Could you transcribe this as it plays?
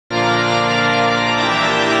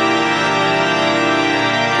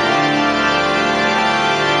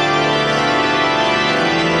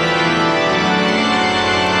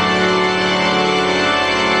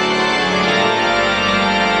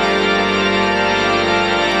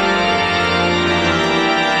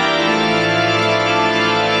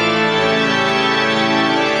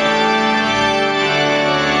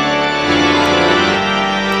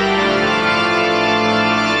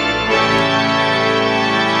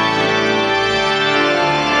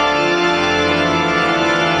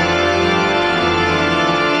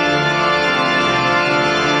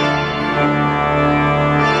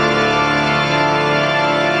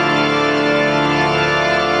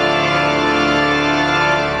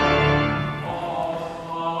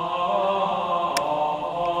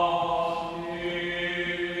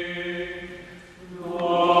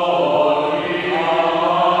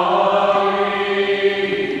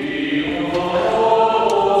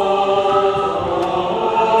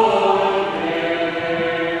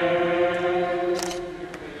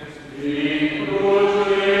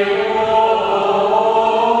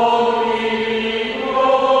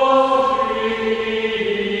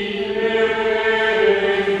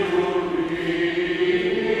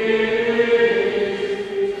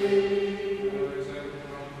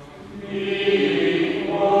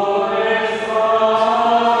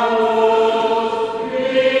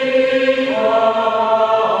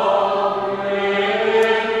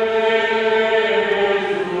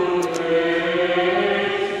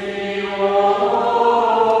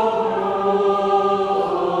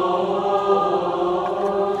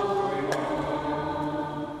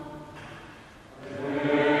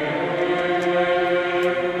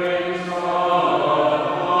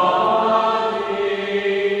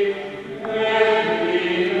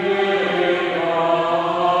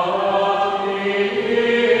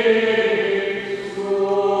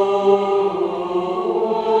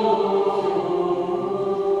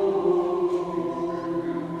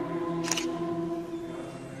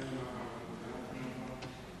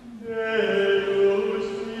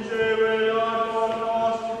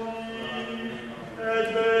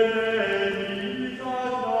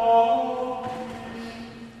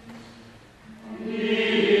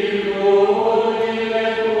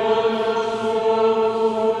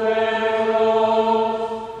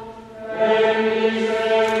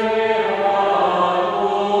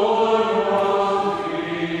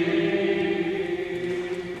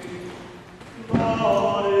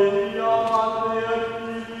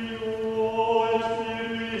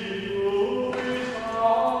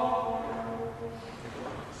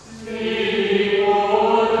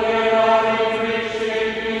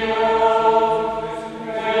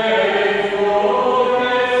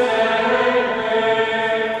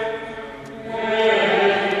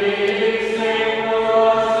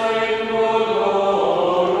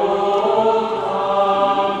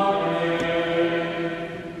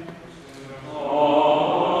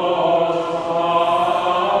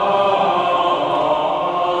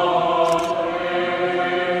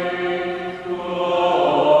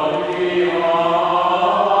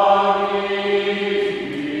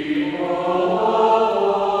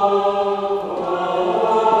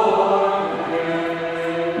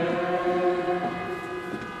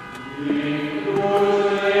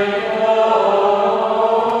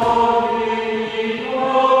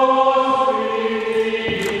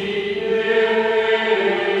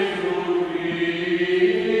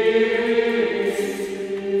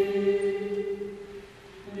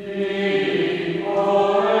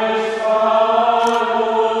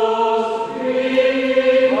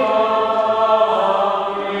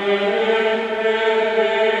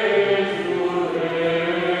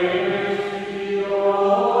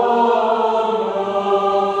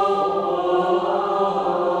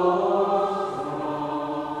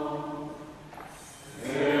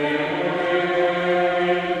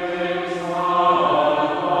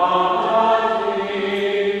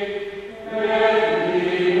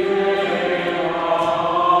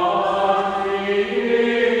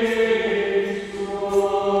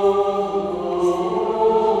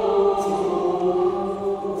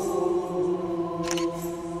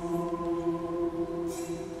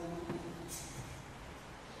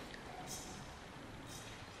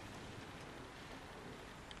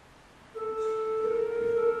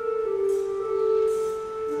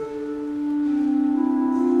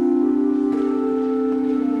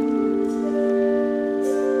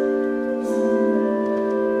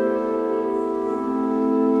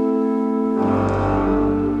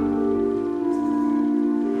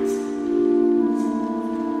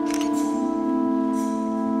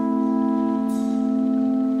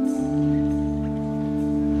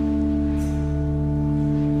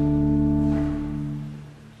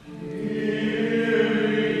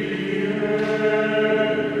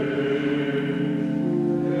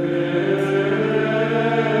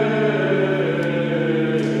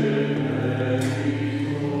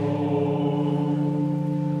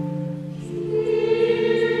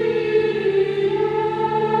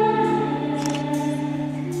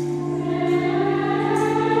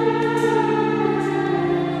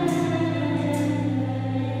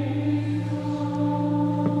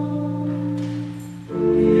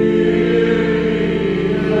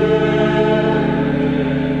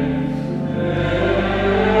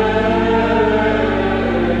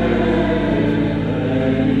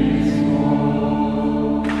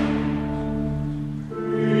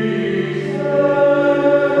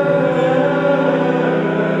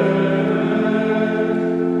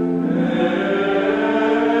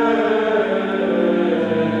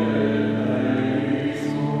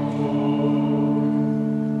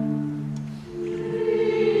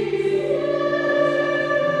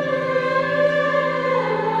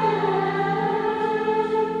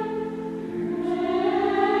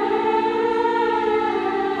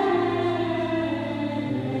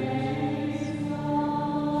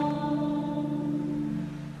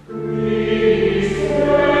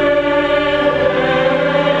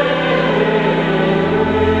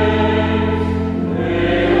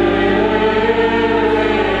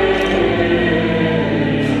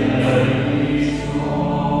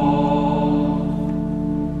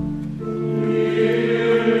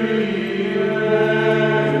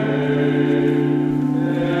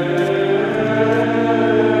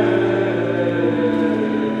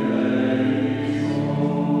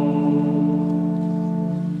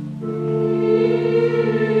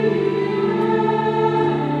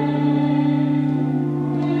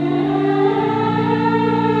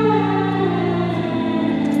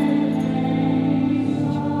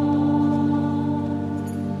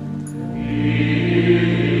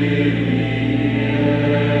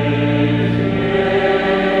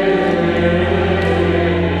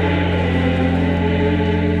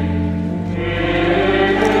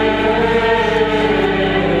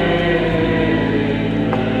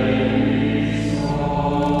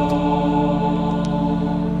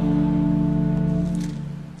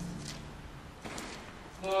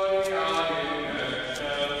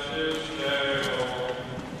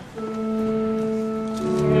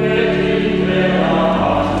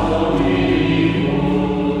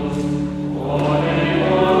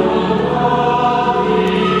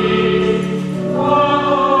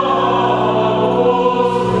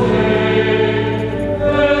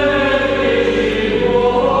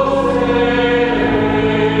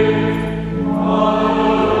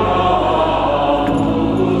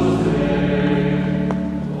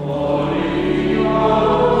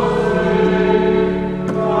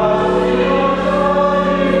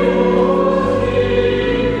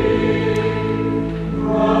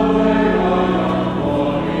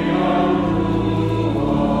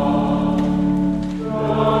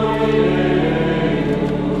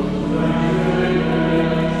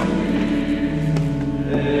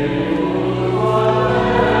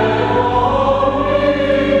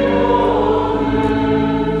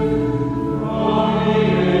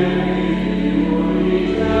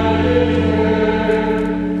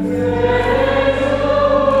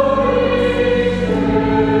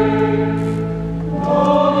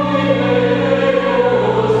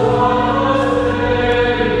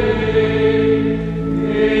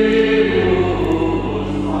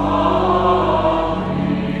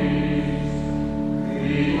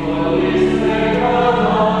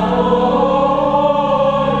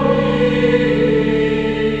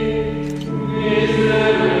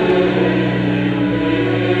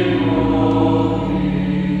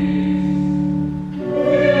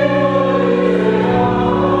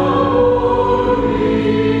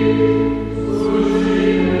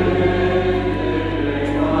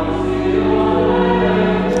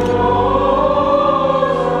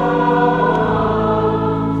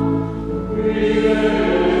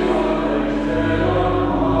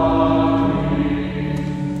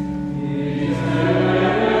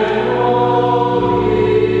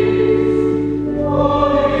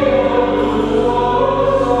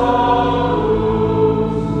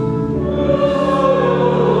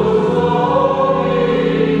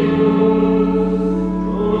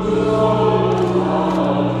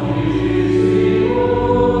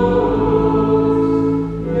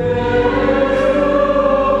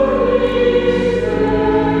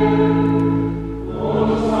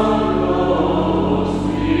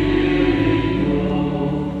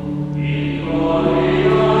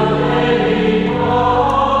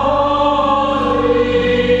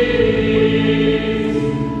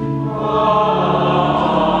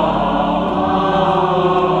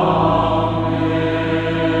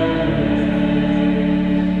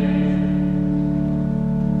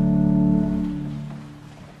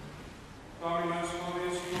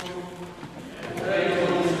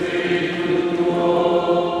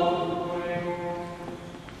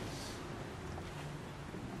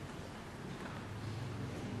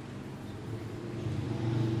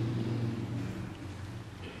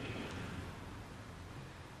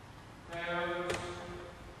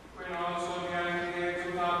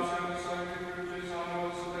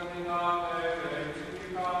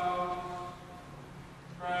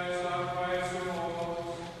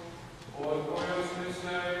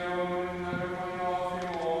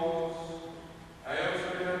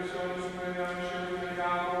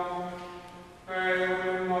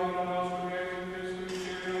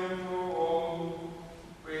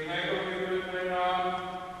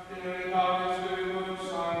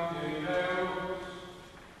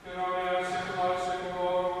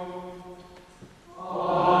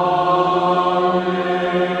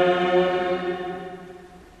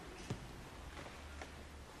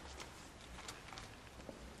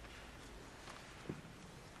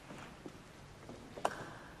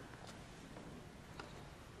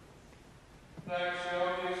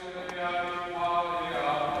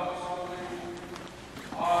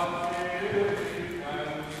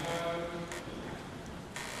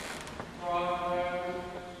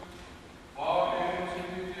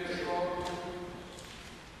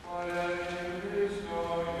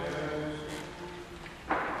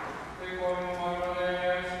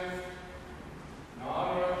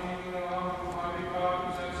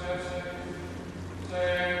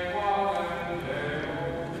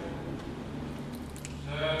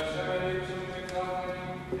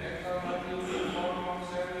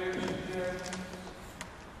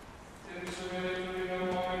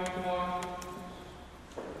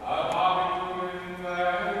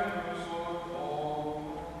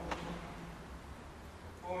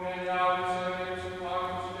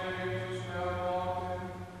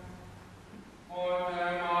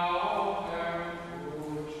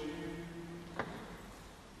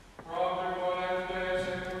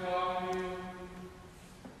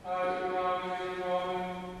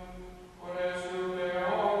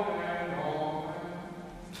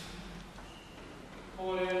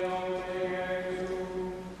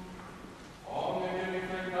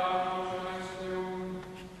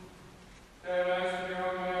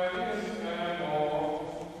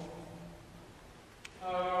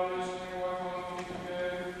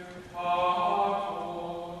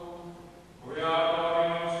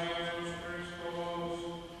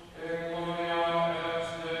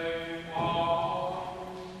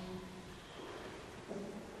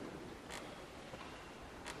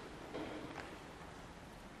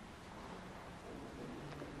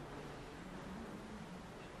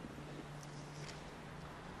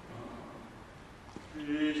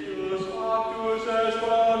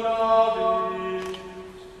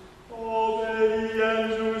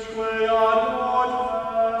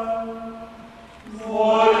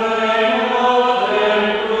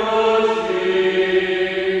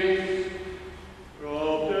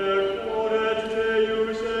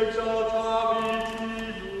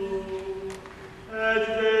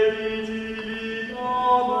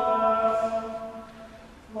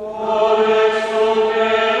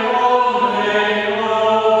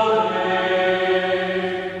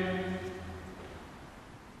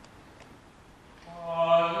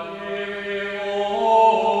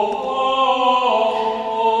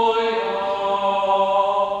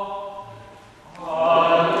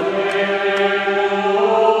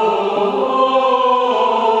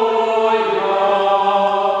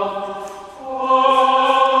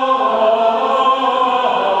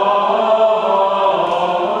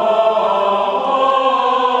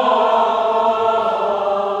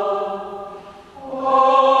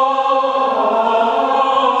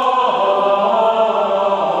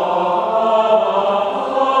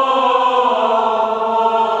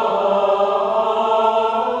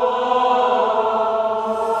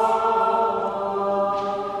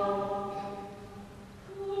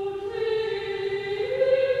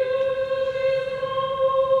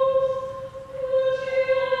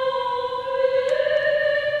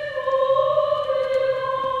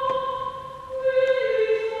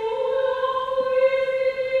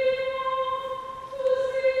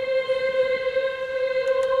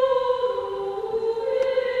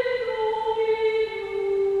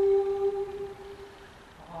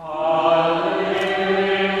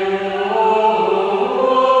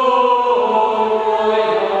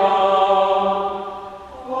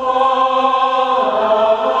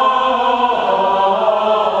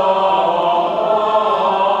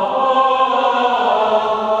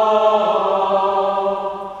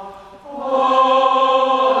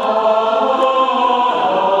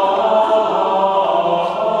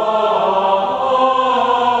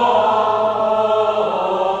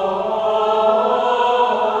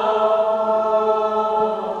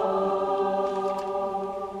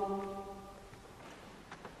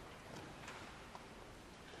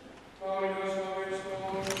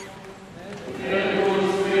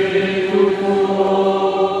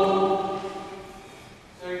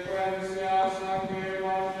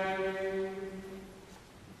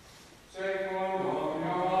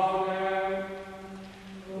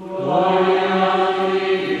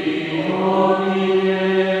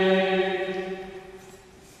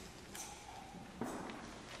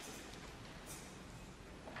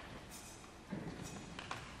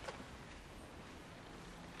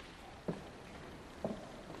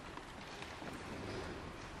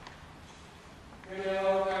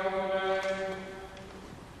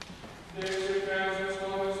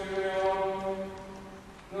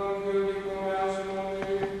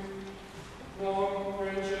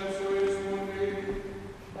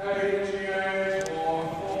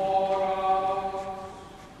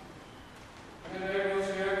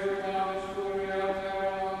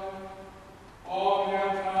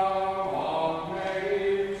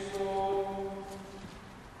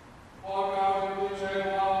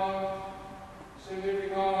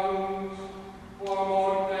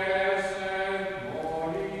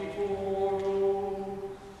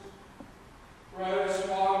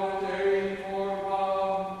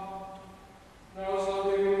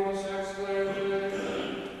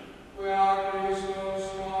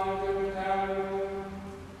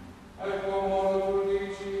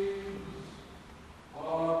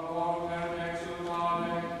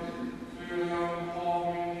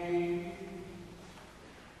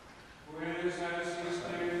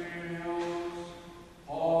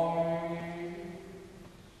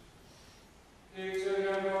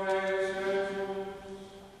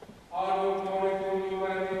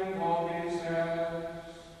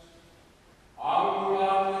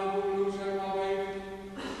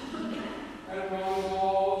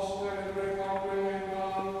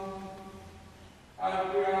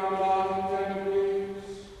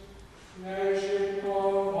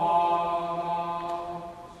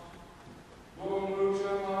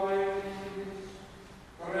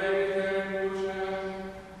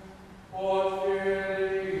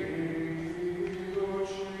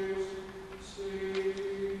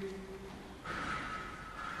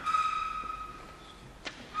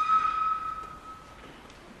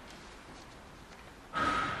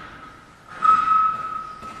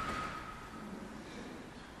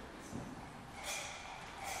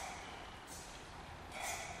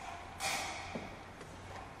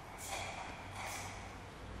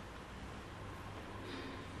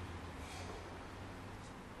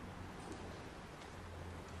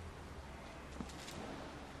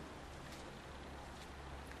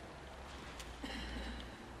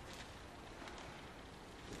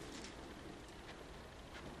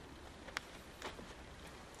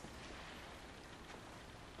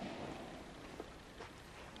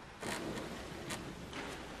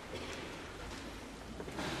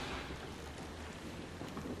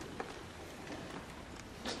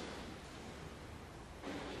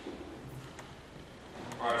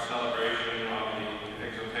For our celebration of the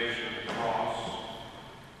Exaltation of the Cross,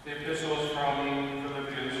 the epistles from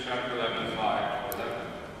Philippians chapter 11, 5 to 11.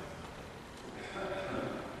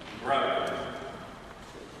 Brethren,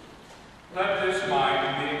 let this mind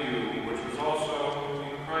be in you, which was also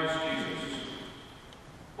in Christ Jesus,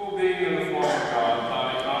 who being in the form of God,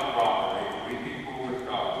 thought it not robbery to be equal with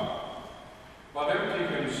God, but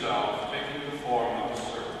emptied himself, taking the form of a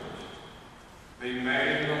servant, being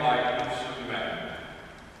made in the likeness of men,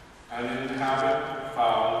 and in habit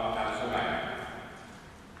found as a man.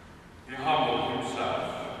 He humbled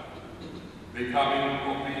himself, becoming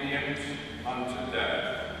obedient unto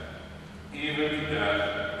death, even to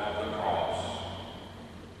death of the cross.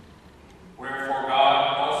 Wherefore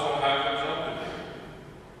God also hath exalted him,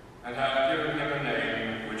 and hath given him a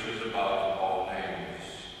name which is above all names,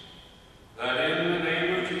 that in the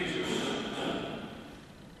name of Jesus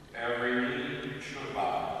every knee should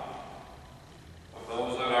bow, of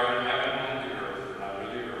those that are in heaven and the earth and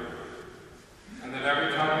under the earth, and that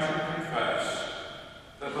every tongue should confess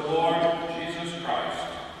that the Lord Jesus Christ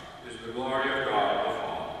is the glory of God the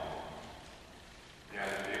Father. The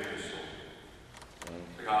end of the epistle.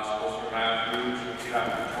 The Gospels from Matthew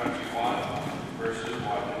chapter 21, verses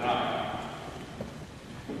 1 to 9.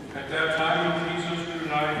 At that time when Jesus drew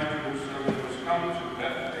nigh to Jerusalem and was come to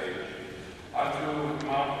Bethphage unto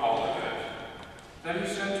Mount Olivet, then he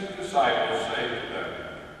sent his disciples, saying to them,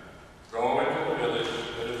 Go into the village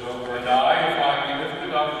that is over, and I, if I be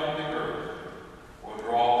lifted up from the earth, will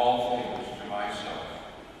draw all things to myself.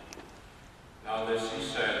 Now this he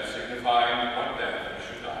said, signifying what death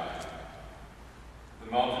he should die.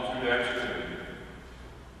 The multitude answered him,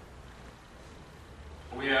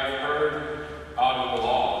 We have heard out of the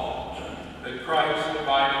law that Christ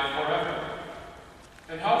abideth forever.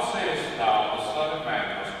 And how sayest thou, the Son of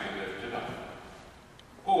Man must be lifted up?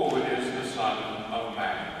 Who is the Son of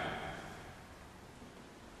Man?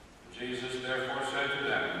 Jesus therefore said to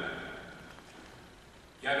them,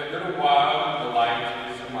 Yet a little while, and the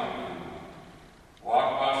light is among you.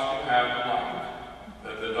 Walk whilst you have the light,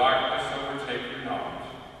 that the darkness overtake you not.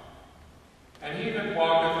 And he that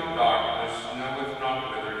walketh in darkness knoweth not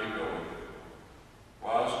whither he goeth.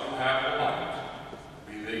 Whilst you have the light,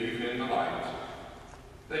 believe in the light,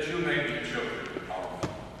 that you may be children of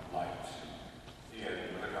light. The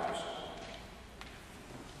end of the gospel.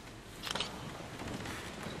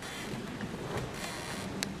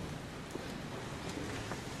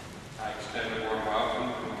 I extend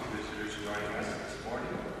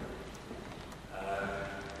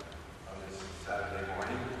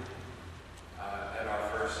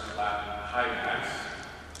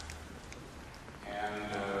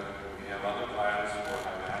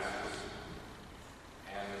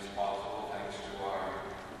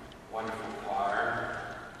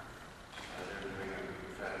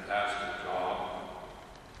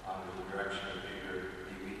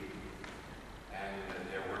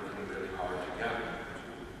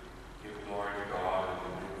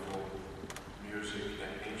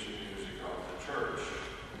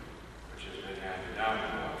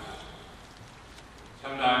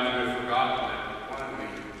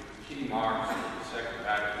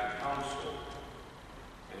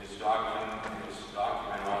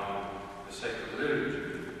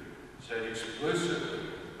explicitly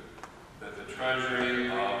that the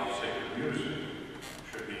treasury of sacred music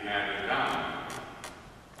should be handed down.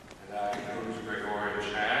 And that includes Gregorian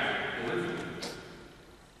chant and polyphony.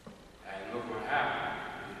 And look what happened.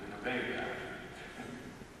 We didn't obey that.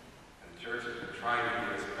 And the church has been trying to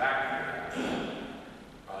get us back to that.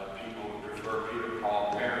 But people would prefer Peter, Paul,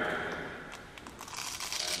 Mary, and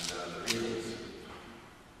the Beatles,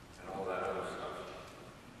 and all that other stuff.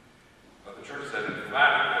 But the church said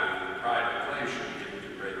emphatically the pride of place should be given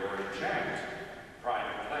to Gregorian chant, pride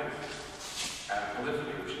of place, and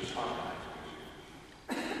polyphony, which is harmonized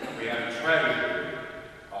music. We have a treasure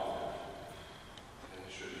of it, and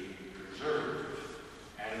it should be preserved.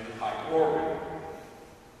 And the pipe organ.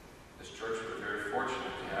 This church was very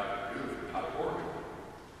fortunate to have a beautiful pipe organ.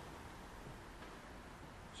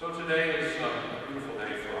 So today is a beautiful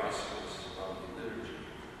day for us. It's the liturgy.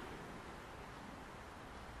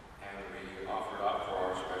 And we offer up for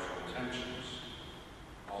our special intentions.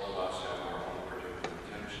 All of us have our own particular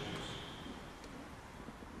intentions.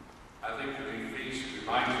 I think the feast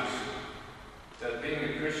reminds us that being a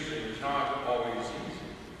Christian is not always easy.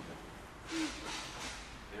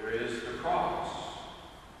 There is the cross,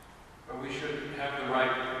 but we should have the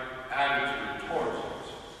right attitude towards it.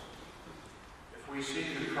 If we see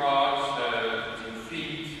the cross as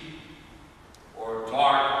defeat, or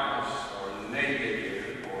darkness, or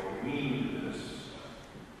negative, or meanness,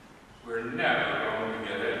 we're never going to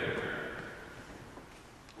get anywhere.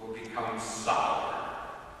 We'll become sour.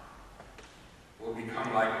 We'll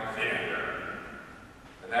become like vinegar.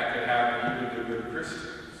 And that could happen even to good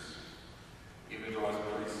Christians, even to us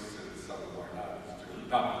priests and some of our nuns, too.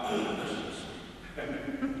 Not good Christians.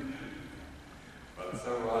 But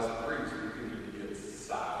some of us priests, we can get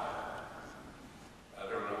sour. I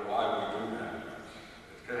don't know why we do that.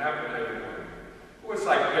 It can happen to everyone. Well, it's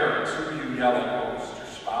like parents. Who do you yell at most? Your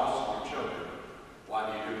spouse or children? Why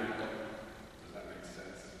do you do that? Does that make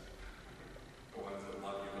sense? The ones that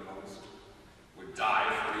love you the most would die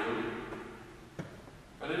for you.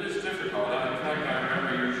 But it is difficult. In fact, I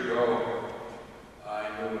remember years ago, I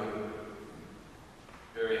knew a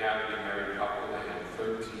very happily married couple. They had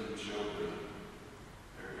 13 children.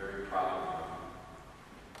 They were very proud of them.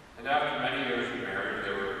 And after many years of marriage,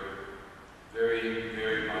 they were very,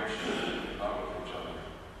 very much in love with each other.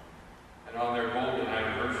 And on their golden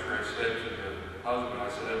anniversary, I said to the husband, I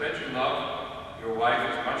said, I bet you love your wife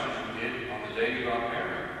as much as you did on the day you got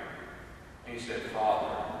married. And he said,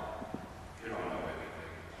 Father, you don't know anything.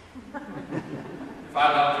 If I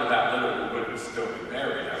loved her that little, we wouldn't still be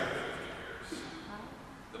married after 50 years.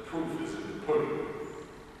 The proof is in the pudding,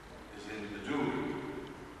 is in the doing.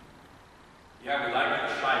 Yeah, we like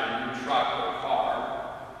to shine a new truck or car,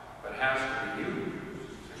 but it has to be used.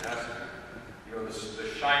 It has to, you know, the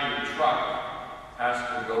shiny truck has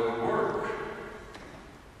to go to work.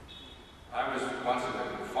 I was once in a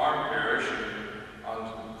farm parish, and on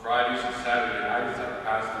Fridays and Saturday nights, I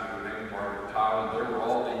passed through the main part of town, and there were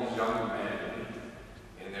all these young men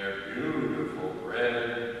in their beautiful red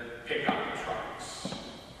pickup trucks.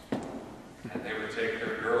 And they would take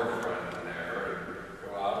their girlfriend there and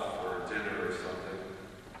go out for dinner or something.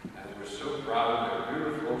 And they were so proud of their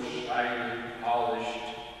beautiful, shiny, polished,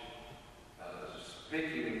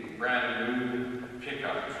 speaking brand new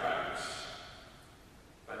pickup trucks.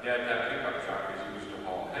 But yet that pickup truck is used to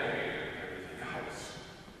haul hay and everything else,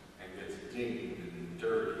 and gets dinged and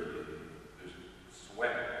dirty, and there's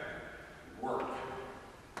sweat and work.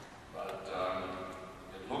 But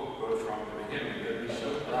it looked good from the beginning. They'd be so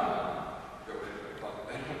proud. Go ahead, but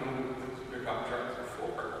they don't know what those pickup trucks are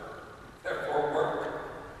for. They're for work.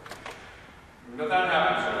 But that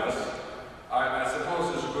happens to us. I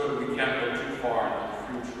suppose it's good we can't go too far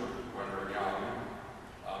into the future when we're young.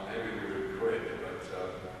 Maybe we would quit, but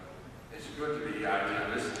it's good to be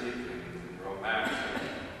idealistic and romantic.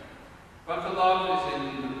 But the love is in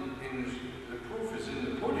the proof is in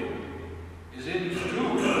the pudding, is in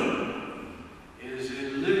doing, is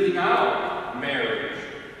in living out marriage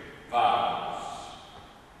vows.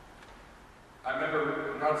 I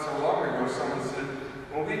remember not so long ago someone said,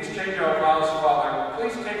 when we exchange our vows, Father,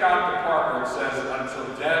 please take out the part where it says, until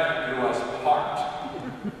death do us part.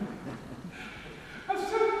 I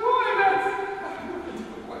said, why that's...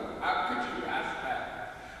 How could you ask that?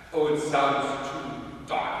 Oh, it sounds too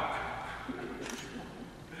dark.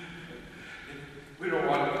 We don't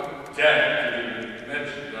want death to be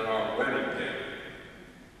mentioned on our wedding day.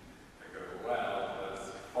 I go, well, that's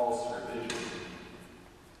false religion.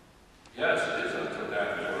 Yes, it is until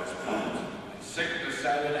death do us part. In sickness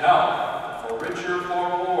and in health, for richer,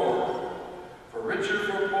 for poor, for richer,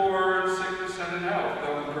 for poor, in sickness and in health.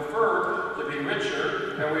 Though we prefer to be richer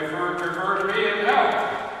and we prefer to be in health.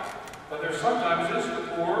 But there sometimes is the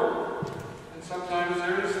poor, and sometimes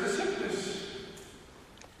there is the sickness.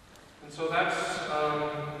 And so that's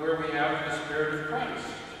where we have the Spirit of Christ,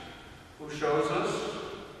 who shows us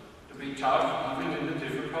to be tough even in the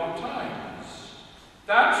difficult times.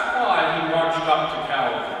 That's why he marched up to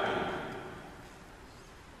Calvary.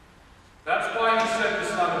 That's why he said the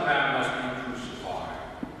Son of Man must be crucified.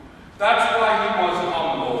 That's why he was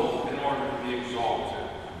humble in order to be exalted.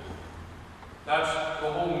 That's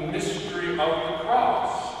the whole mystery of the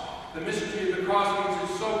cross. The mystery of the cross means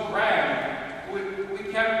it's so grand, we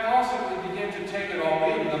can't possibly begin to take it all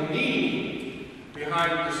in. The meaning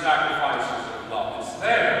behind the sacrifices of love is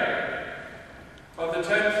there. But the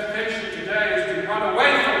temptation today is to run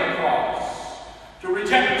away from the cross, to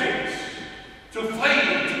reject it, to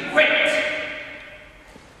flee, to quit.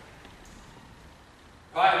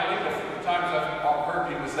 I think a few times I've heard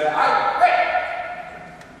people say, I quit.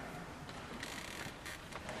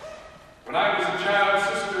 When I was a child,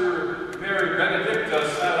 Sister Mary Benedicta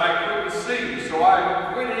said I couldn't see, so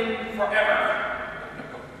I'm quitting forever.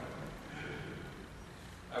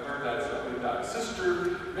 I've heard that so many times.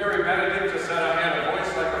 Sister Mary Benedicta said I had a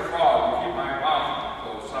voice like a frog and keep my mouth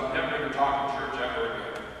closed, so I'm never going to talk in church ever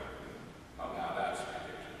again. Oh, now that's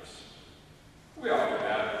ridiculous. We all do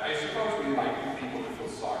that. I suppose we like people to feel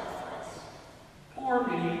sorry for us. Poor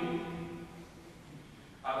me.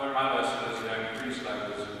 I learned my lesson as a young priest. I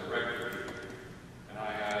was in the rectory, and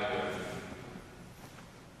I had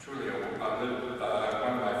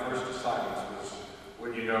one of my first assignments was,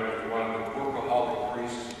 when you know, with one of the workaholic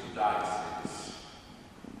priests of the diocese.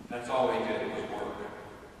 That's all he did was work.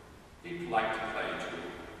 He liked to play too,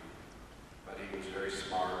 but he was very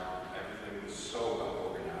smart. Everything was so well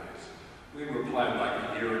organized. We were planned like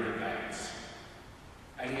a year in advance,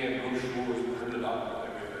 and he had brochures printed up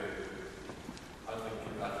and everything.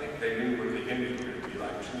 I think they knew what the hymns were going to be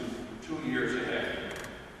like 2 years ahead,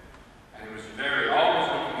 and he was always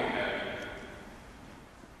looking ahead,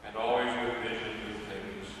 and always with vision and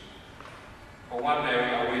things. Well, one day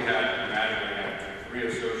we had 3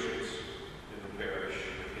 associates in the parish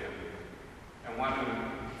with him, and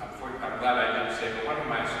I'm glad I didn't say, but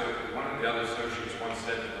one of the other associates once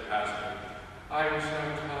said to the pastor, I am so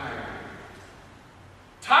tired.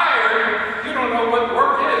 Tired? You don't know what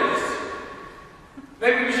work is.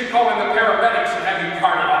 Maybe we should call in the paramedics and have you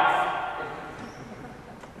carted off.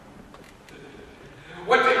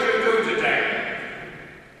 What did you do today?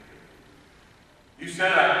 You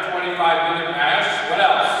said a 25-minute mass. What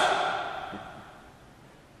else?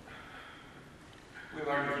 We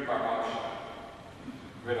learned to keep our mouth shut.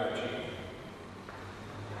 Grit our teeth.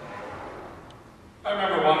 I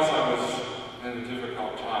remember once I was in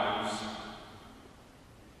difficult times,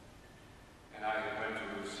 and I went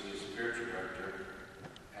to see a spiritual director,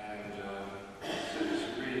 and he said, it's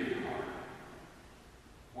really hard.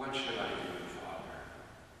 What should I do, Father?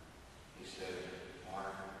 He said,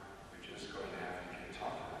 Mark, we're just going to have to get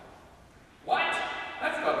tougher. What?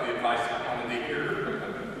 That's not the advice I wanted to hear.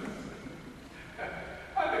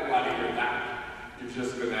 I didn't want to hear that. You're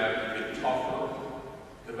just going to have to get tougher,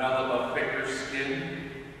 develop a thicker skin,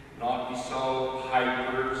 not be so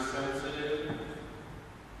hypersensitive.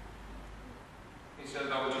 He said,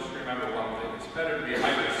 though, just remember one thing. It's better to be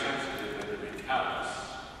hypersensitive than to be callous,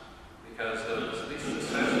 because at least the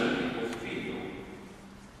sensitive people feel.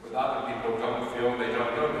 With other people don't feel, they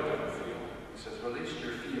don't know they don't feel. He says, well, at least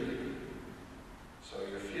you're feeling. So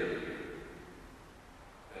you're feeling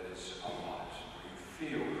that it's a lot. You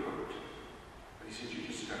feel hurt. But he said, you're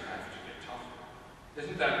just going to have to get tougher.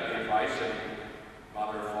 Isn't that the advice that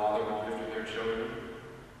mother or father would give to their children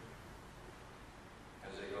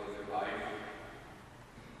as they go through life?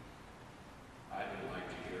 I didn't like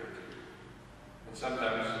to hear it. And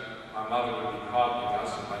sometimes my mother would be coddling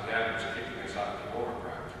us and my dad was kicking us out the door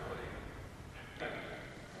practically. Remember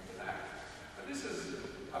that? But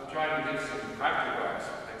I'm trying to give some practical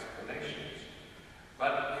explanations.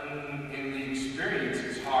 But in the experience,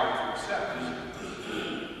 it's hard to accept, isn't it?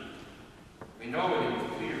 We know it in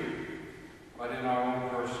theory, but in our own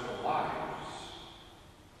personal lives,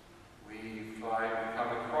 we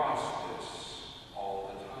come across this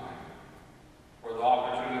all the time. Or the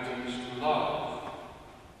opportunities to love,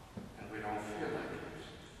 and we don't feel like it.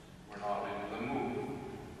 We're not in the mood.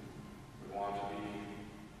 We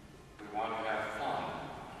want to have fun.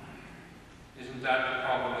 Isn't that the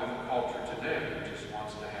problem with the culture today? It just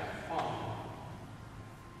wants to have fun.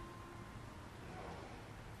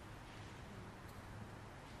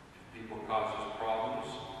 If people cause us problems,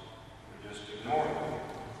 we just ignore them.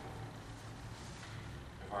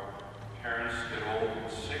 If our parents get old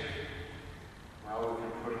and sick, well, we can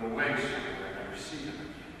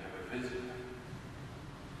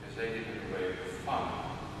take it in a way of fun.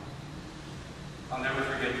 I'll never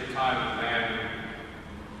forget the time a man,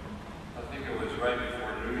 I think it was right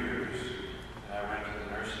before New Year's, and I went to the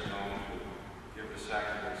nursing home to give the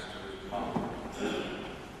sacraments to his mom.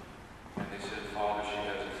 And they said, Father, she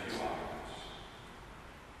has a few hours.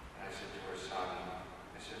 And I said to her son,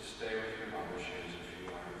 I said, stay with your mother, she has a few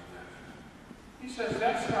hours left. He says,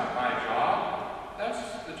 that's not my job.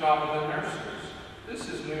 That's the job of the nurses.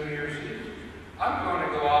 This is New Year's Eve. I'm going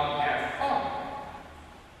to go out and have fun.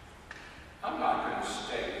 I'm not going to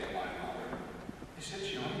stay with my mother. He said,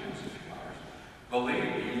 she only has a few hours. Believe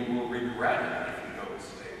me, you will regret it if you don't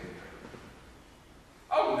stay with her.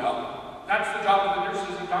 Oh, no. That's the job of the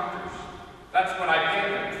nurses and doctors. That's what I pay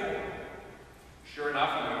them for. Sure enough,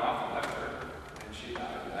 I went off and left her, and she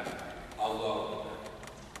died that night, alone.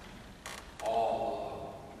 All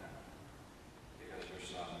alone. Because her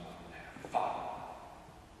son wanted to have fun.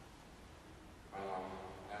 Well,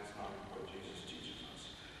 that's not what Jesus teaches us.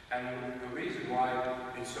 And the reason why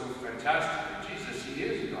it's so fantastic that Jesus, he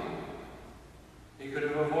is God. He could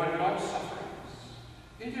have avoided all sufferings.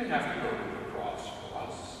 He didn't have to go to the cross for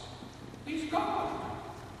us. He's God.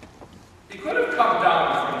 He could have come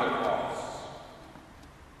down from the cross.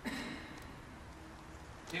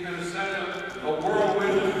 He could have sent a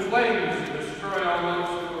whirlwind of flames to destroy all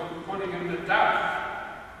those who were putting him to death.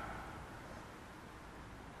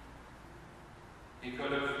 He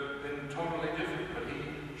could have been totally different, but he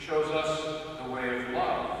shows us the way of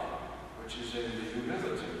love, which is in the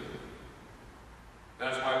humility.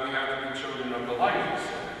 That's why we have to be children of the light, he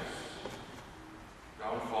says.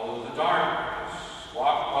 Don't follow the darkness.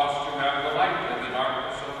 Walk whilst you have the light, and the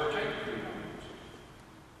darkness overtake you.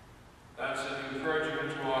 That's an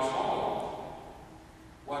encouragement to us all.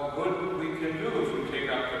 What good we can do if we take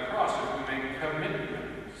up the cross, if we make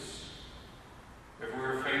commitments, if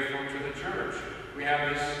we're faithful to the church. We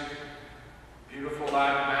have this beautiful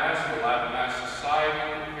Latin Mass, the Latin Mass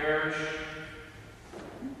Society parish.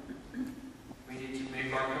 We need to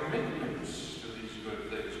make our commitments to these good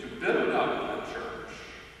things, to build up the church,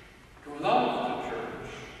 to love the church.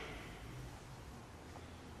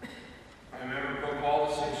 I remember Pope Paul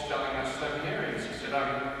VI telling us seminarians, he said,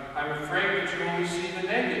 I'm afraid that you only see the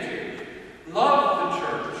negative. Love the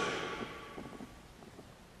church.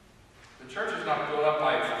 The church is not built up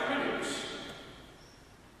by its critics.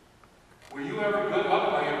 Were you ever built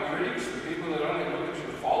up by your critics, the people that only look at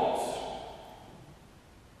your faults?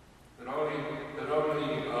 That only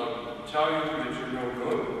tell you that you're no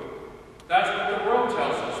good? That's what the world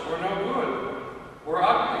tells us. We're no good. We're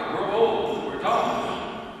ugly. We're old. We're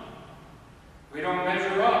dumb. We don't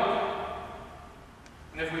measure up.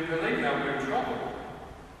 And if we believe that, we're in trouble.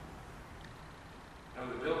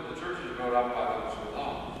 The church is built up by those who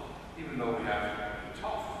love, even though we have to be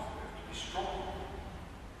tough, we have to be strong.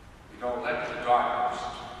 We don't let the darkness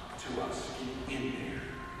to us get in there.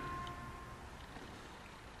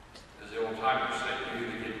 As the old timers say, you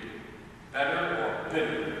either get better or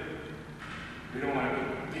bitter. We don't want to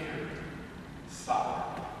be bitter, sour,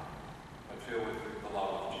 but filled with the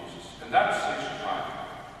love of Jesus. And that's his triumph.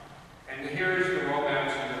 And here is the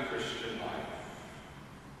romance of the Christian life.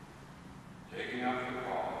 Taking up the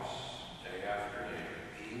cross day after day,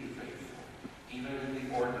 being faithful, even in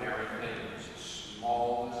the ordinary things, the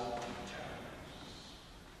smallest details.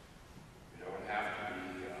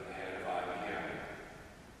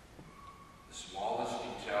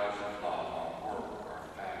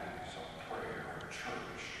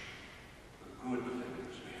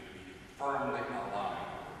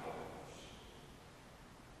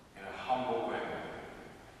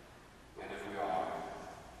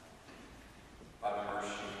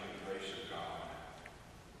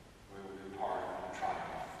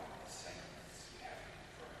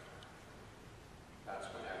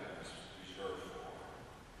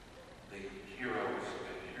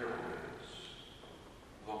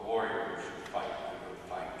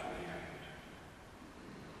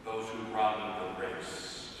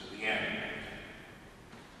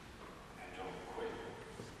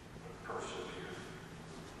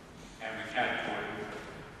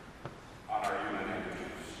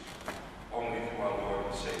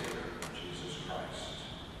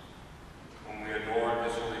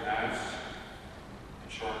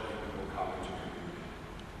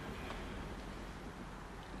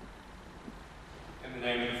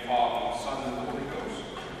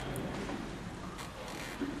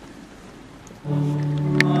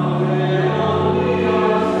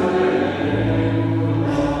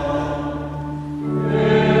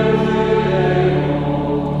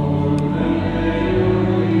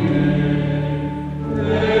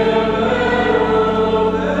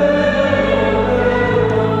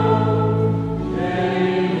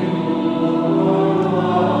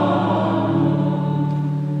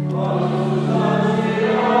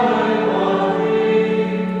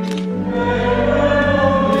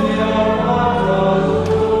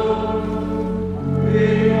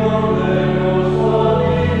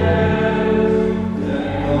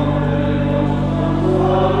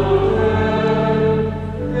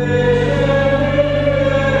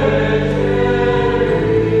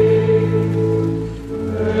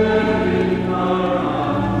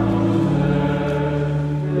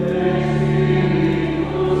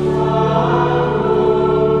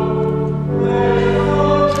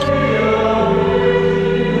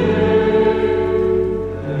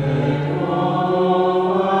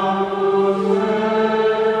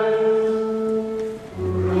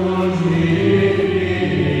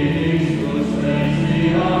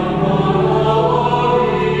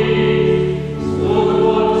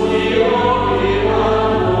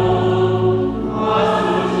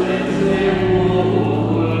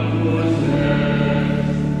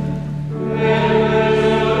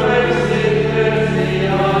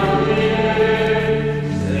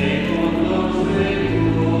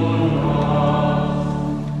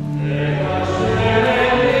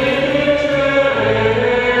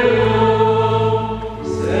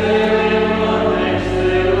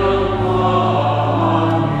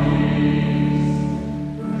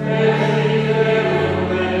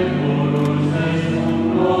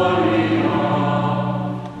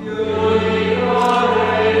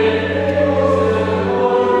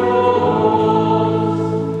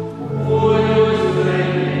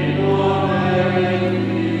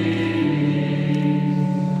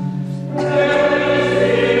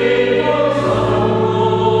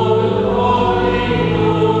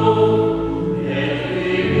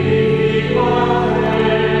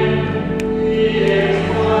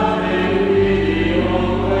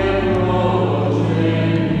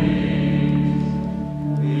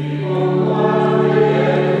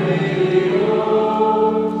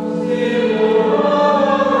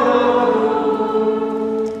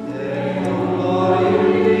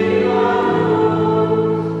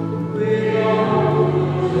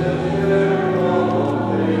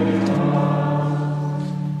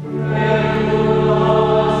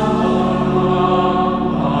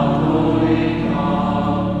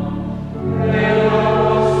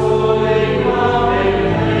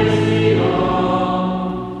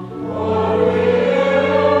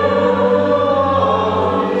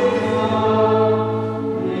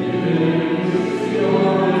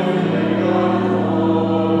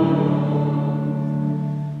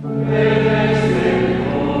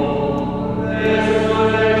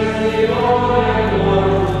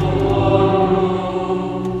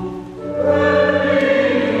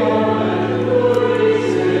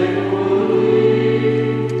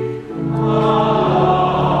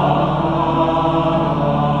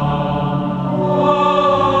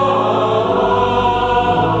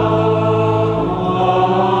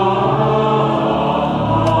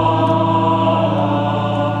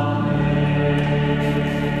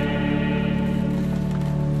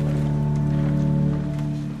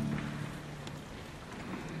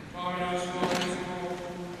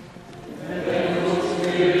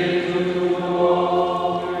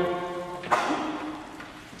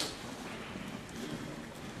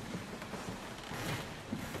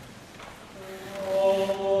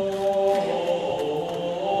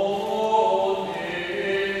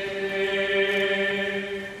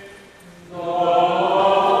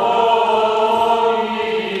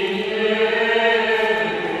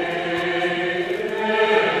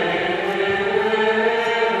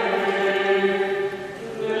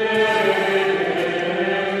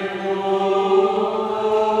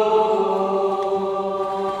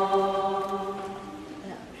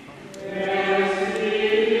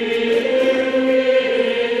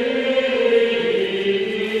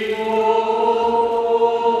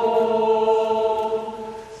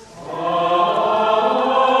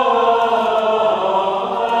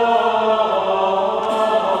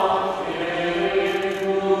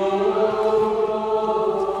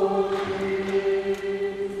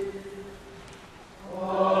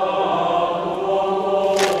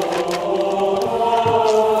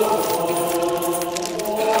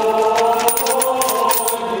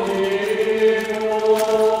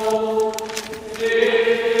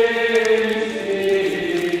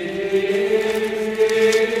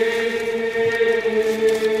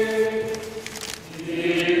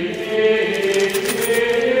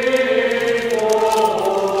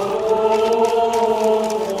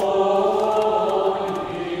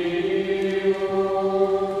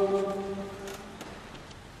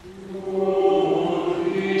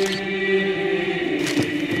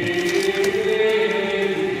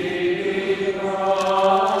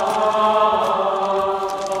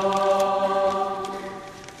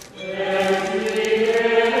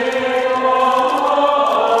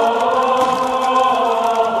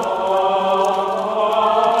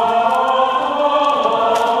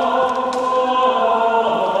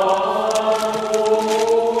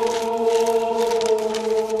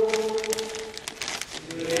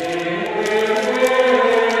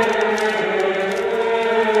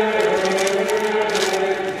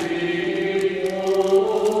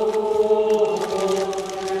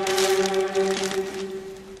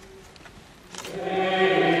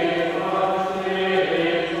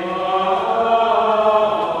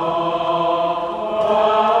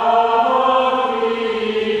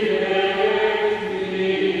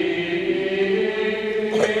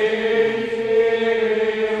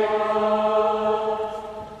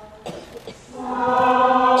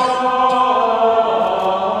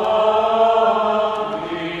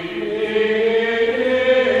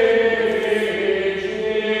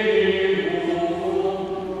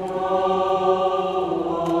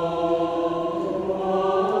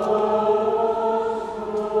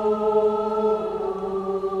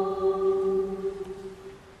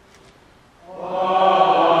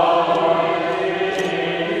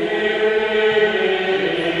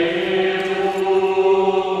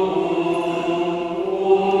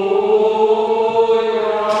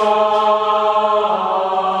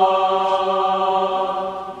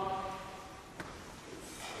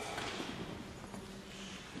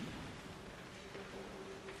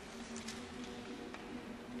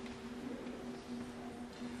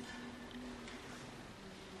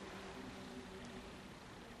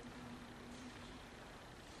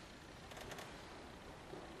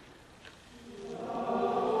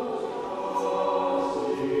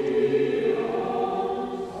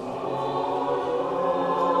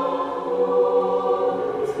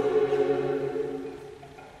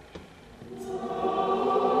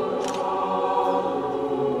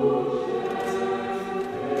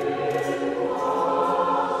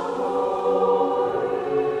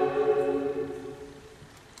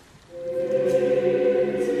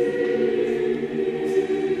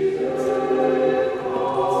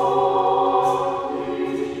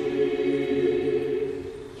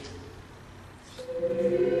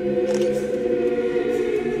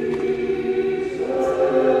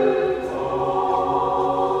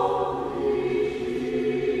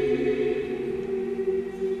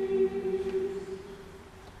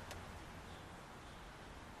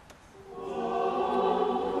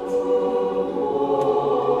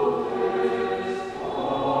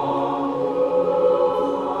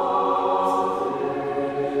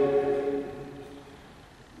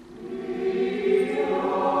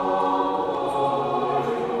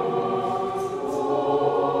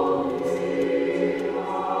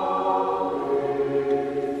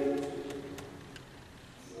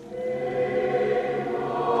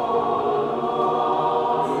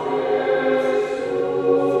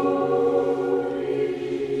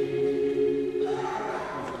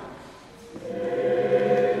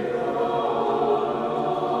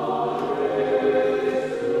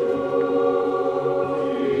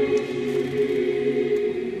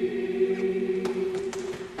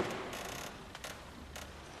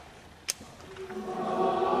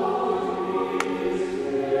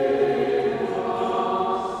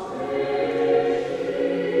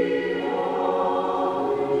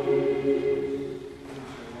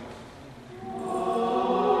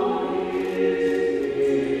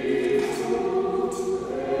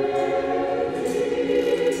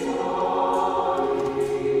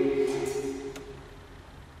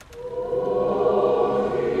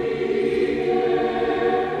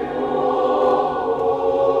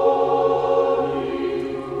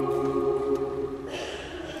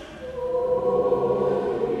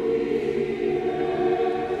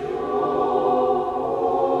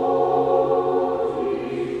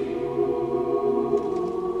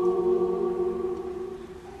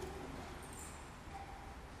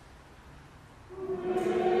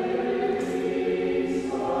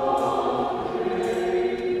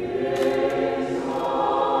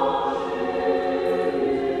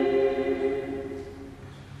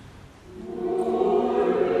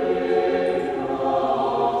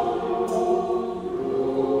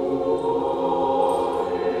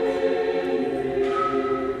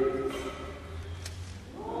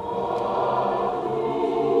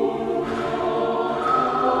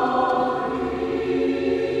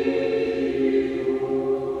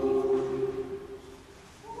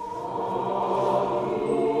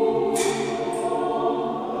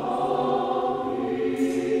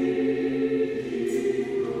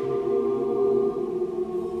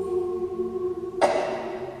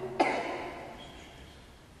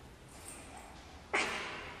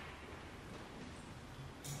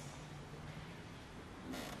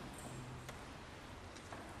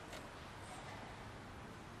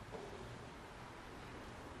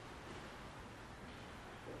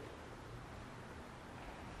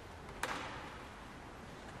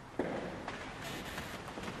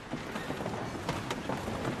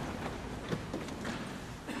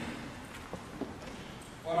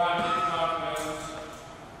 Put on your confidence.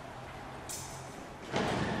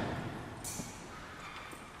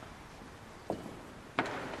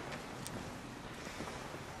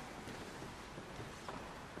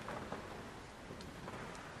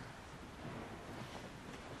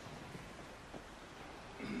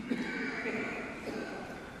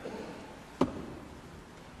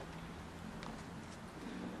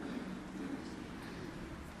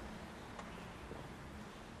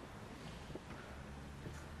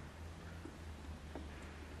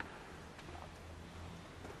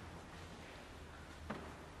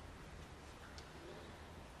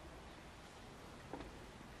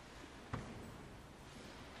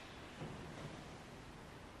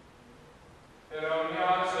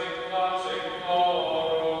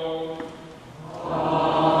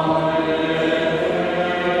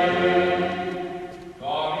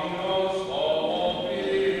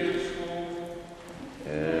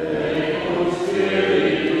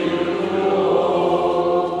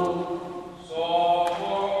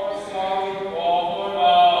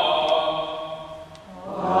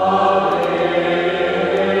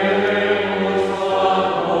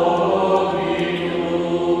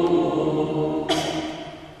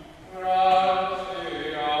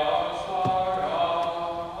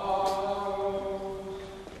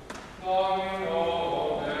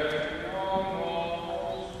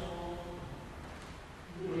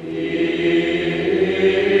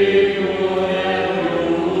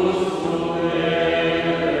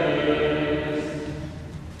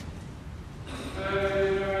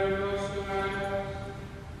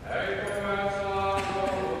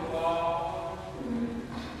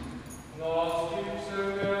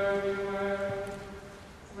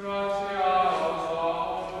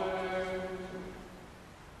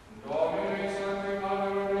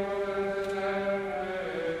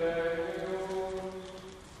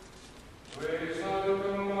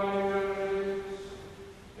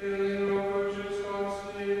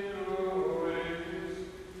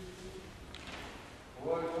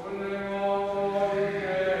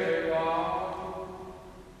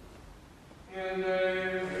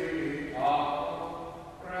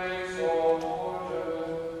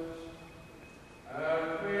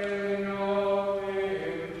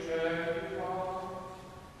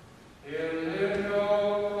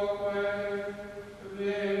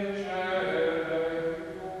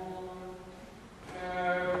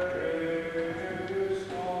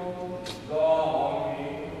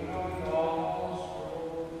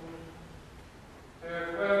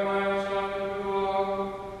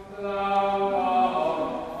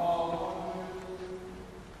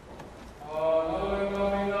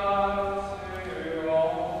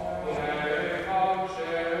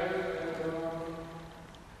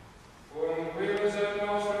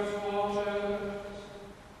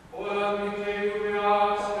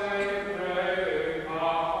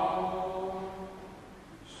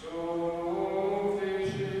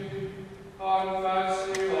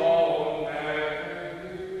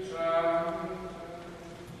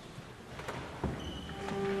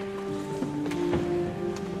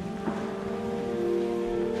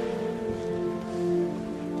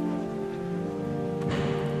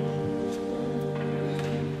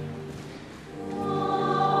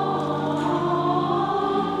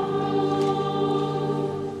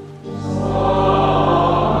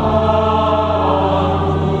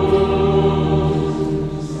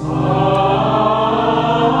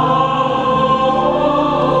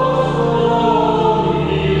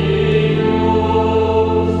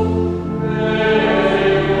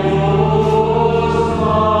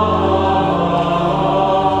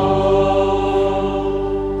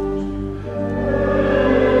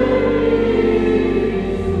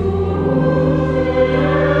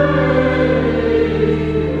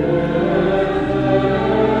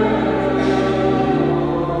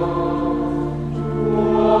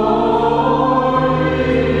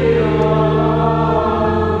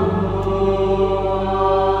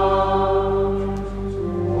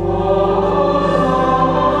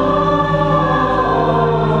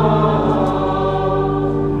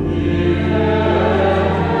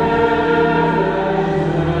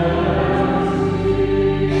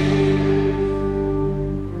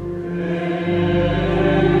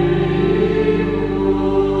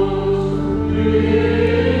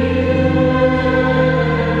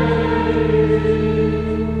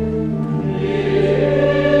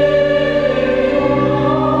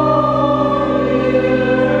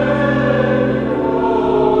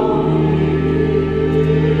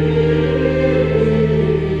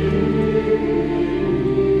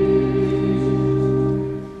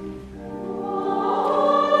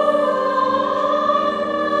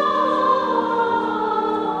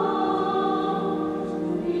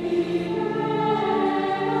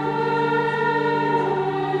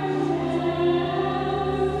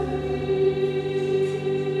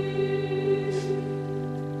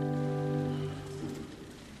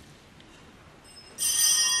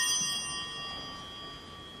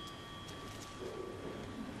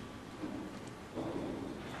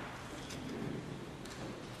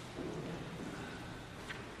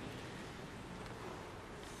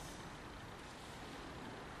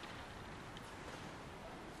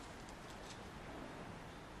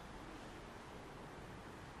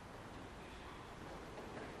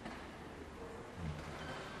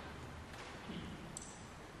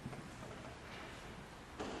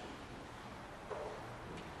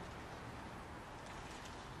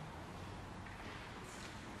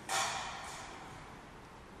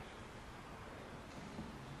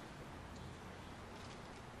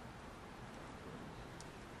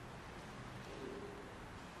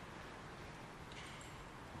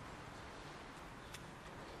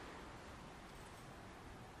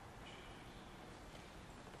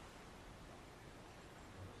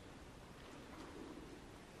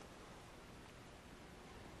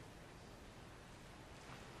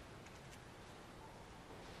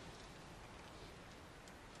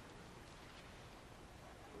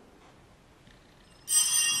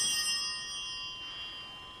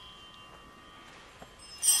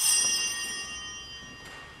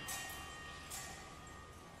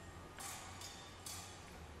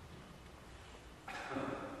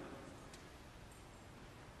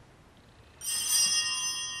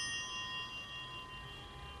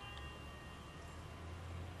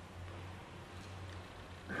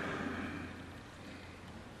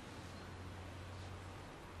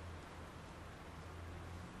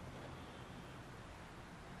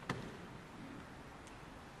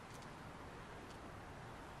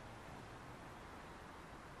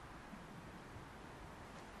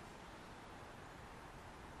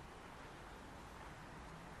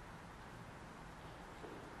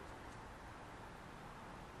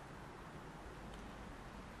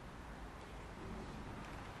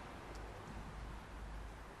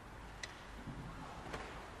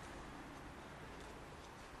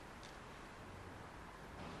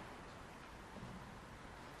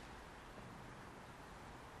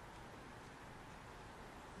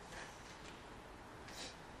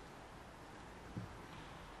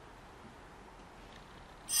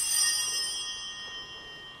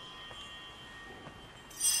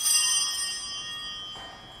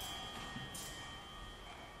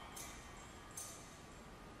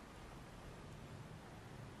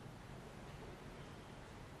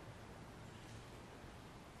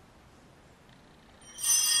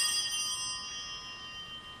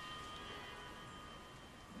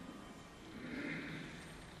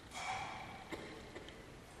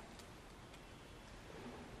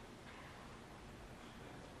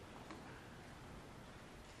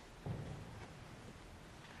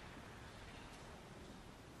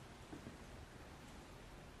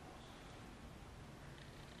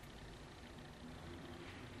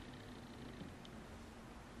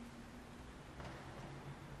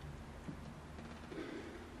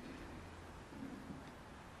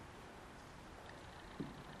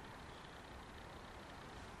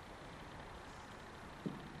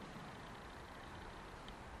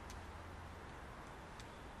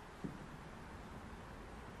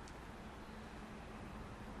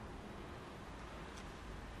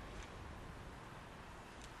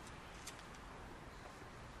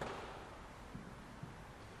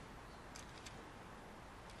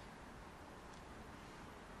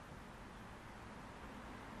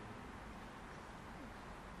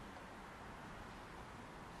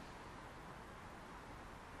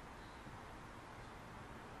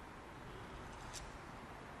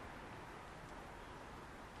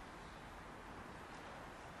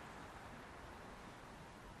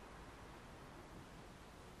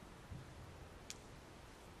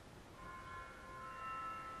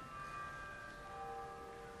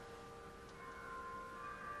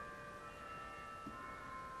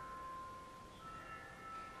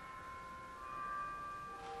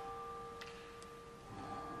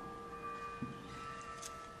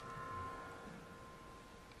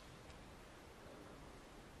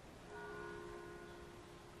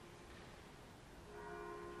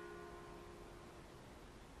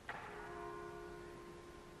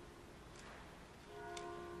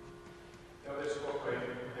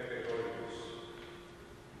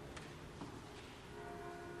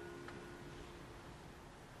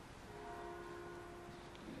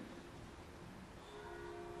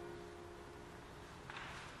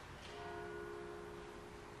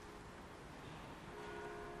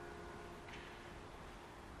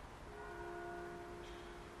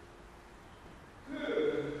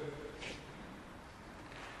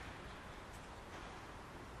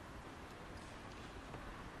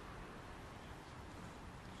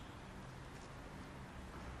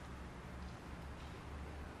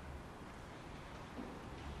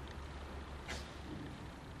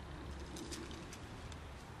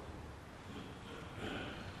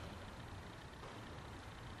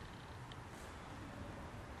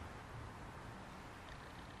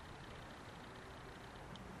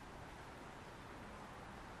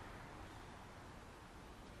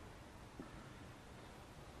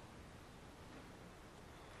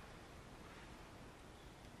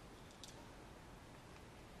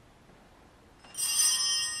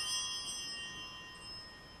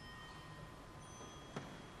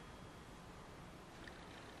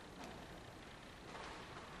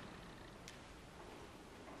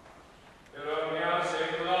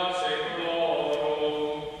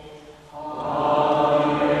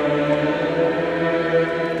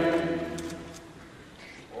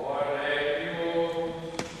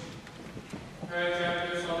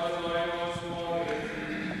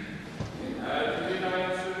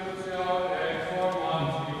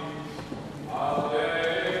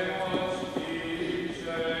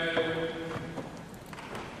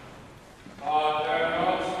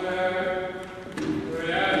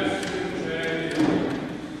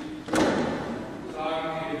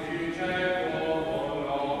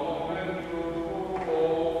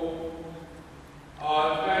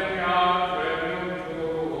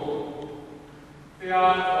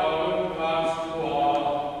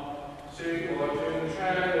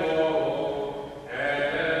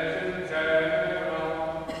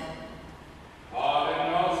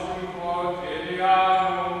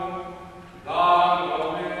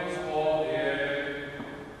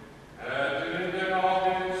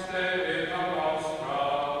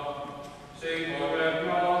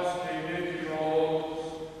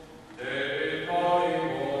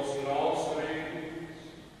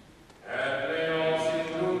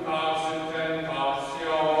 Pax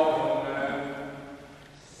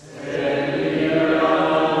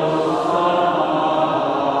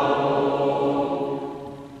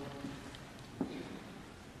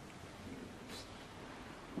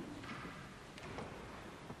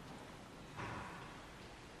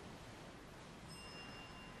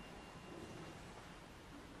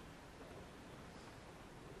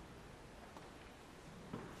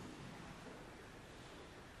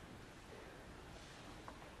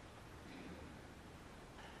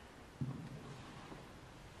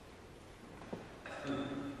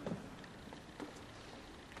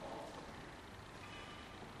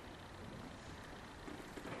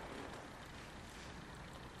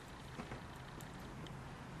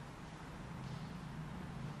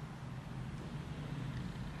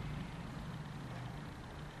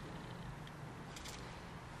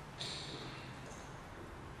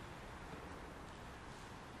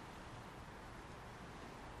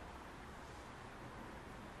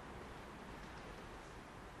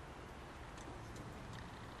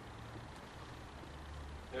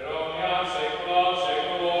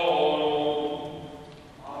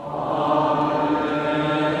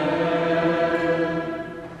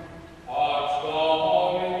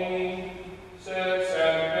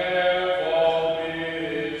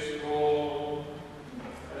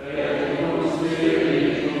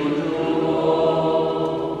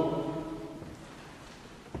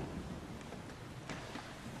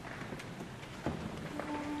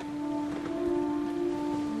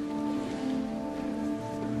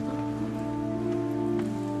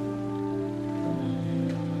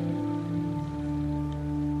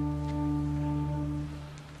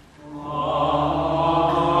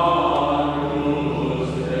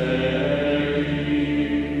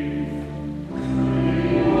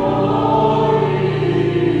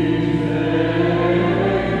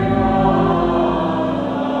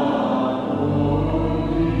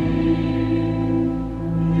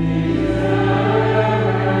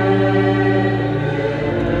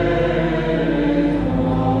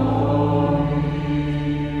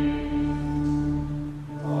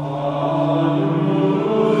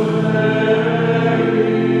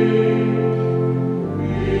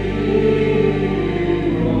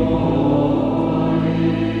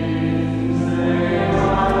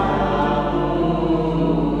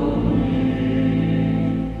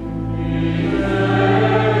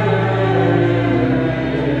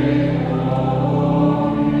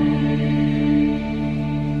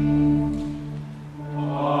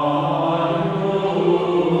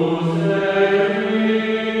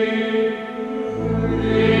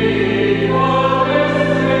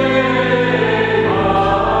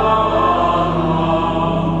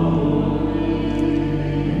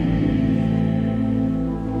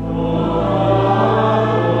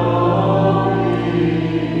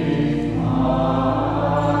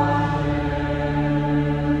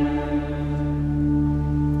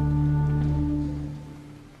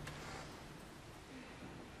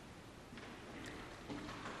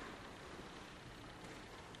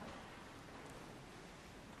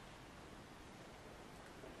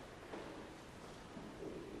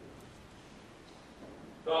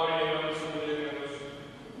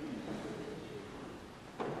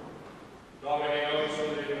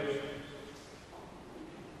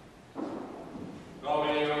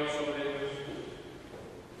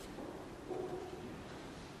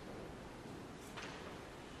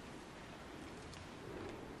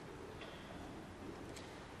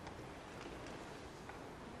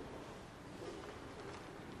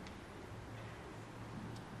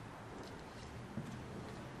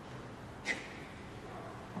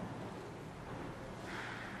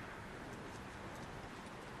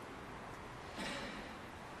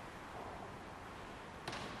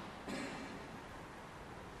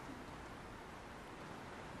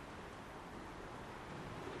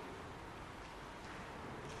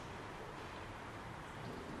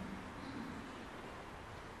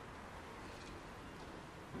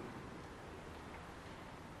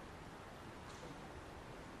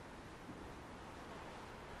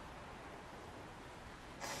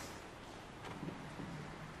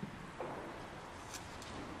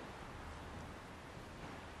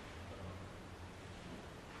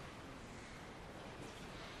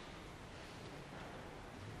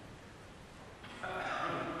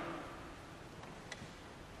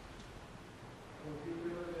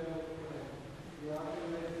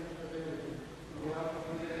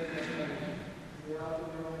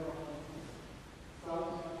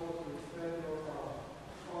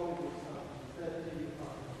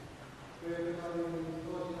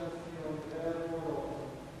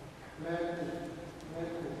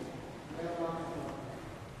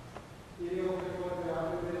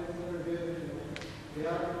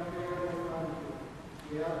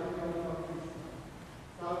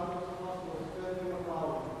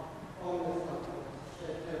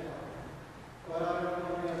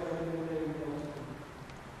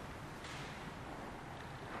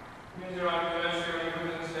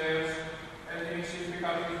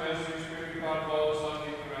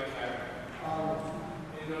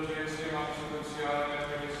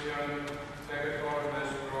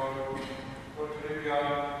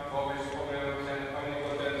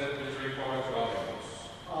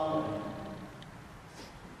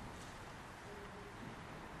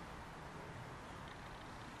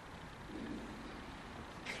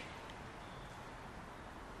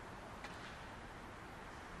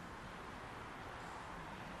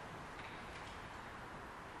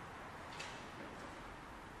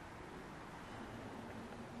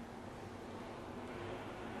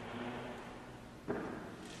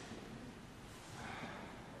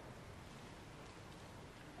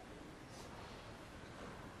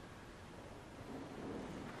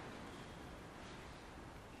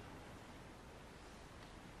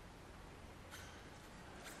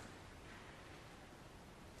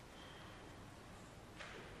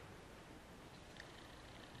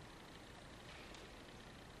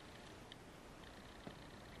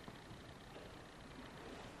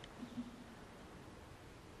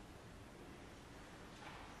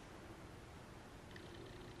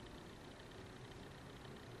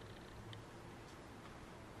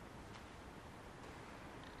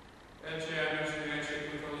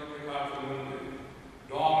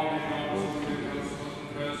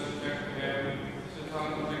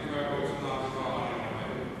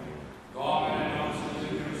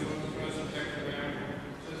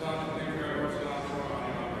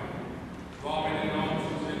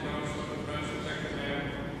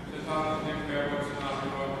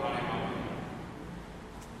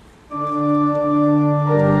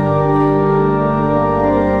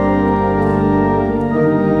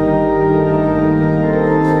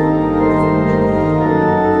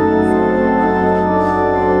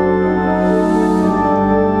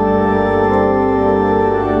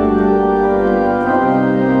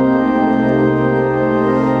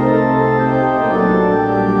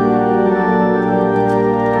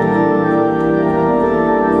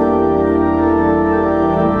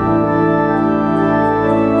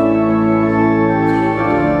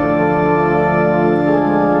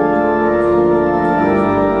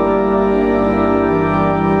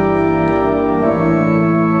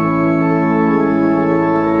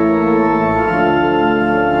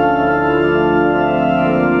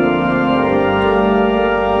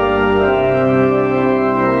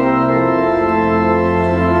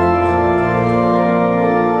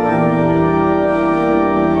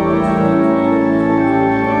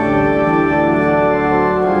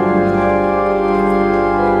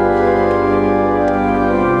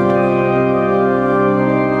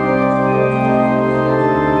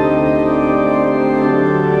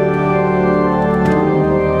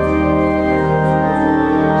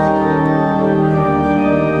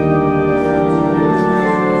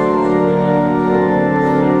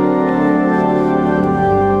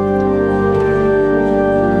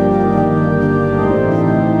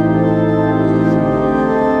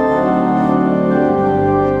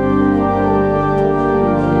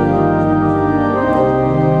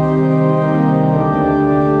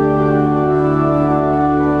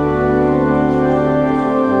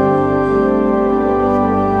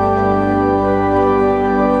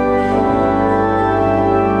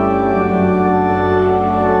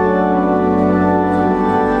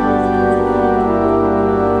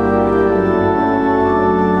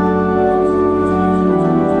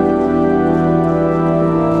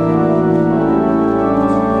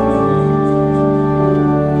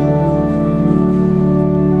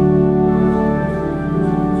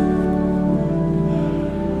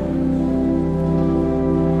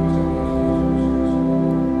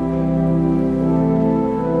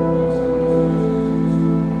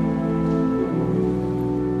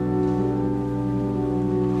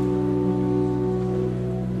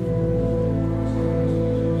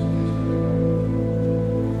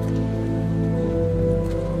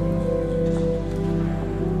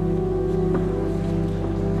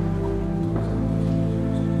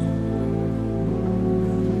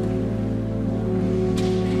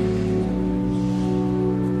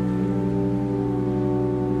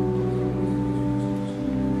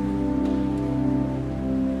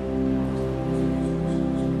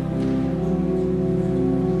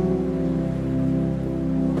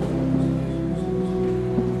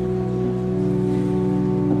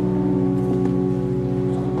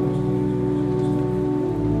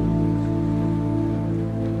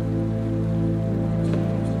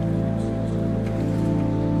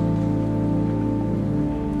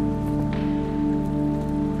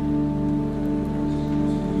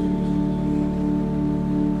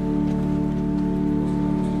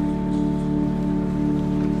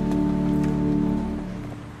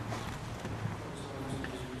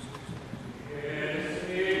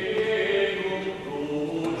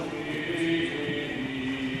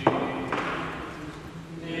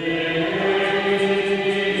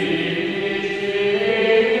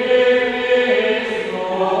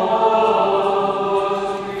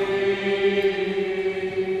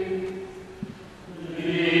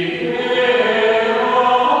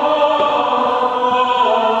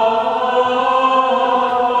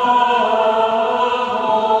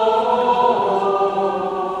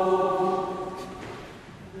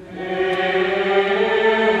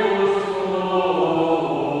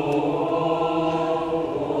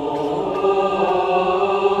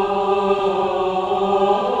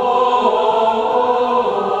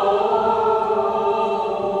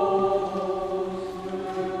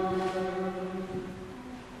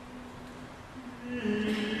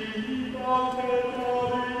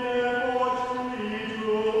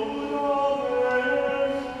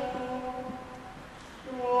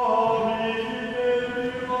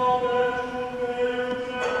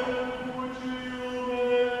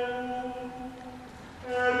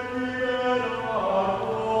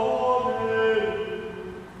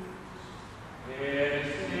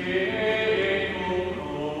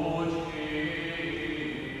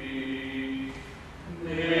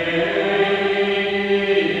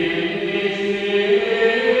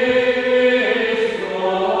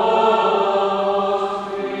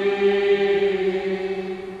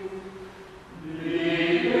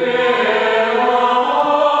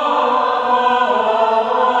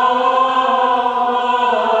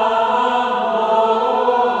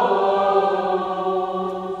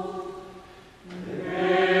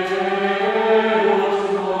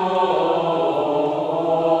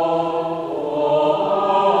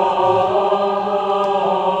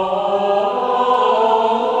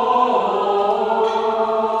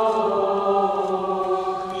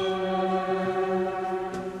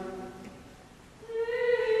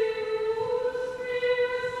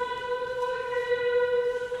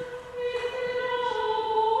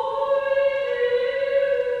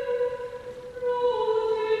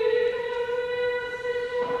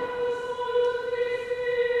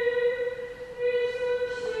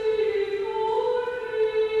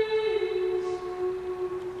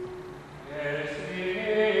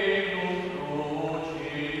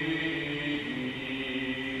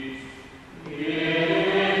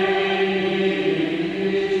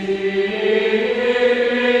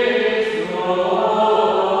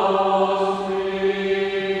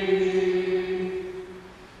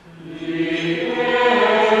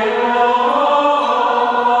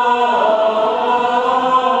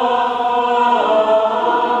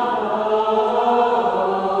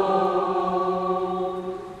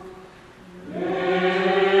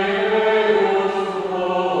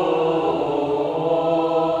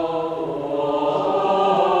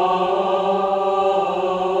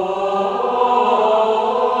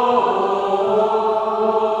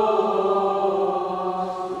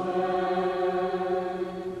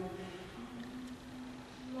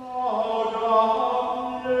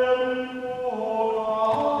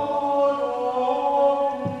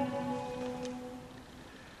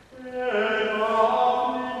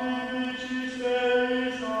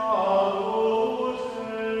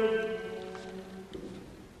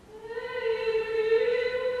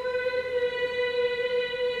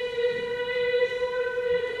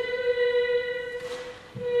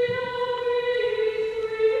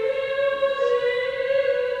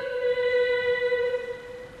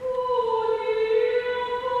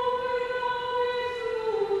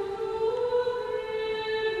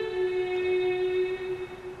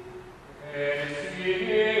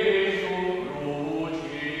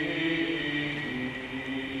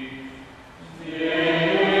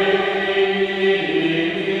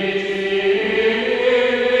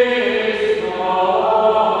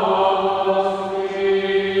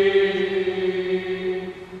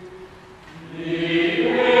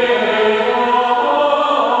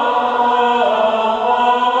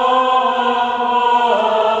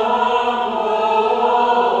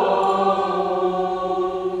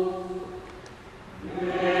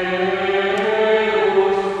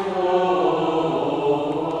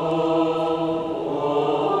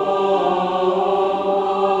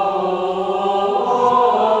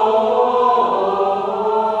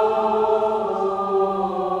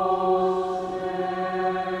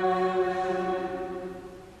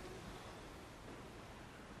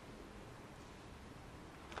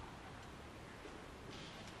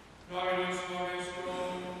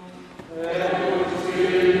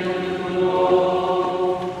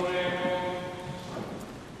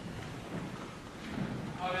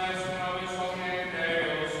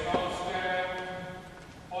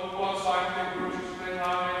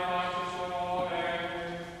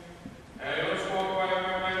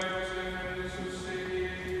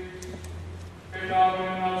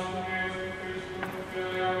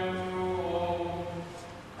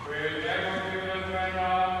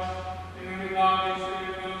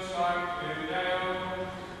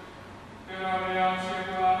Gloriam